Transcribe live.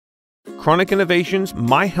Chronic Innovations'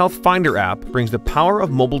 HealthFinder app brings the power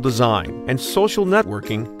of mobile design and social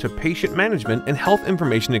networking to patient management and health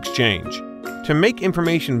information exchange. To make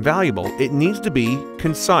information valuable, it needs to be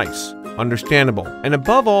concise, understandable, and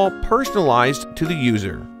above all, personalized to the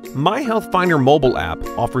user. HealthFinder mobile app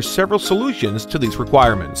offers several solutions to these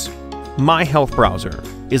requirements. My Health Browser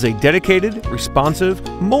is a dedicated, responsive,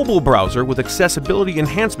 mobile browser with accessibility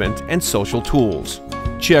enhancement and social tools.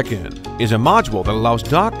 Check-in is a module that allows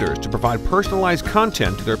doctors to provide personalized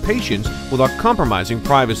content to their patients without compromising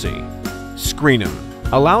privacy. Screen'em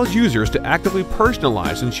allows users to actively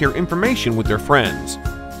personalize and share information with their friends.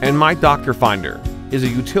 And My Doctor Finder is a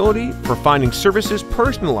utility for finding services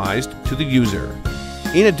personalized to the user.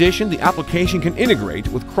 In addition, the application can integrate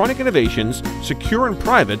with Chronic Innovations' secure and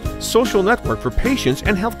private social network for patients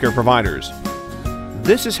and healthcare providers.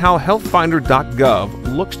 This is how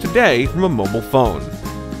healthfinder.gov looks today from a mobile phone.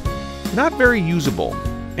 Not very usable.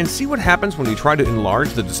 And see what happens when you try to enlarge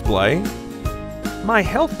the display? My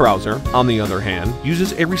Health Browser, on the other hand,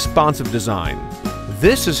 uses a responsive design.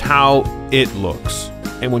 This is how it looks.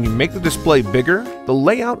 And when you make the display bigger, the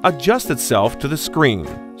layout adjusts itself to the screen,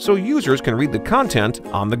 so users can read the content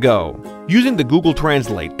on the go. Using the Google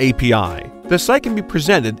Translate API, the site can be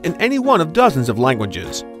presented in any one of dozens of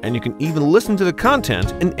languages, and you can even listen to the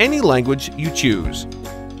content in any language you choose.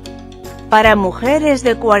 Para mujeres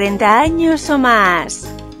de 40 años o más.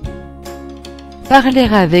 Parler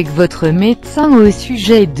avec votre médecin au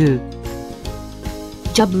sujet de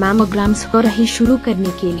जब मैमोग्राम्स हो रही शुरू करने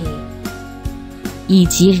के लिए 以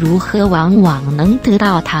及如何往往能得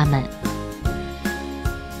到它们。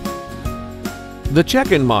 The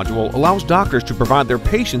check-in module allows doctors to provide their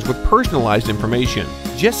patients with personalized information.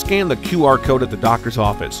 Just scan the QR code at the doctor's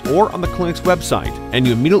office or on the clinic's website, and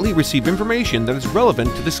you immediately receive information that is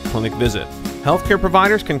relevant to this clinic visit. Healthcare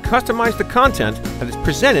providers can customize the content that is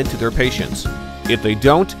presented to their patients. If they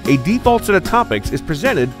don't, a default set of topics is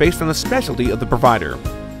presented based on the specialty of the provider.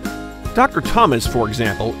 Dr. Thomas, for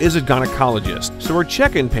example, is a gynecologist, so her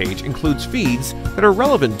check-in page includes feeds that are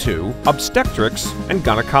relevant to obstetrics and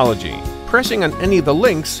gynecology. Pressing on any of the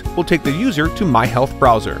links will take the user to My Health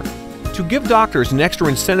Browser. To give doctors an extra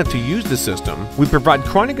incentive to use the system, we provide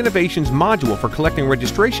Chronic Innovations module for collecting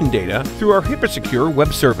registration data through our HIPAA-secure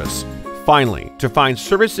web service. Finally, to find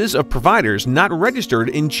services of providers not registered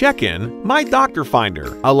in check-in, My Doctor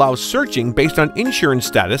Finder allows searching based on insurance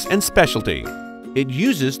status and specialty. It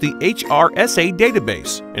uses the HRSA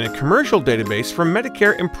database and a commercial database for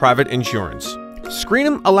Medicare and private insurance.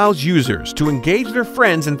 Screen'em allows users to engage their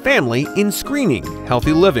friends and family in screening,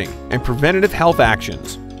 healthy living, and preventative health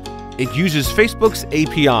actions. It uses Facebook's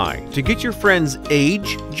API to get your friends'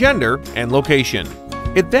 age, gender, and location.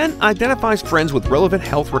 It then identifies friends with relevant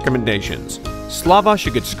health recommendations. Slava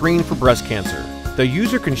should get screened for breast cancer. The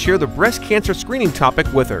user can share the breast cancer screening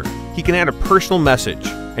topic with her. He can add a personal message,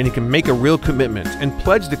 and he can make a real commitment and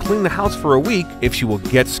pledge to clean the house for a week if she will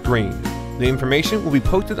get screened. The information will be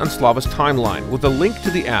posted on Slava's timeline with a link to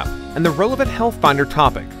the app and the relevant HealthFinder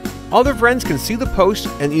topic. Other friends can see the post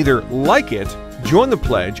and either like it, join the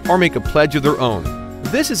pledge, or make a pledge of their own.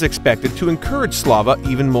 This is expected to encourage Slava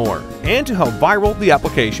even more and to help viral the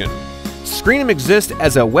application. Screen'em exists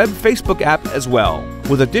as a web Facebook app as well,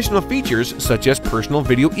 with additional features such as personal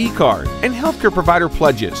video e-card and healthcare provider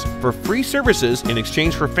pledges for free services in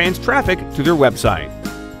exchange for fans' traffic to their website.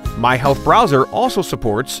 My Health Browser also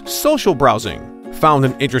supports social browsing. Found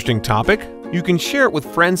an interesting topic? You can share it with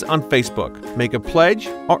friends on Facebook, make a pledge,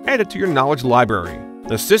 or add it to your knowledge library.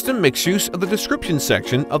 The system makes use of the description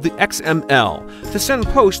section of the XML to send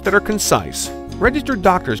posts that are concise. Registered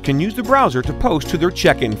doctors can use the browser to post to their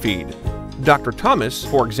check-in feed. Dr. Thomas,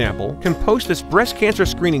 for example, can post this breast cancer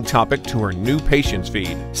screening topic to her new patients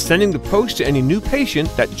feed, sending the post to any new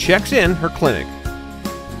patient that checks in her clinic.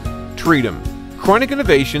 Treat'em. Chronic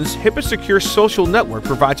Innovations' HIPAA-secure social network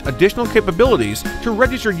provides additional capabilities to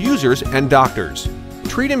registered users and doctors.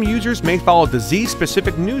 Treat'em users may follow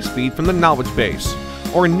disease-specific newsfeed from the knowledge base,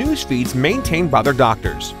 or news feeds maintained by their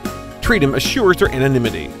doctors. Treat'em assures their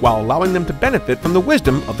anonymity, while allowing them to benefit from the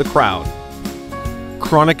wisdom of the crowd.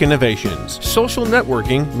 Chronic Innovations. Social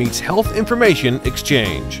networking meets health information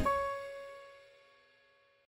exchange.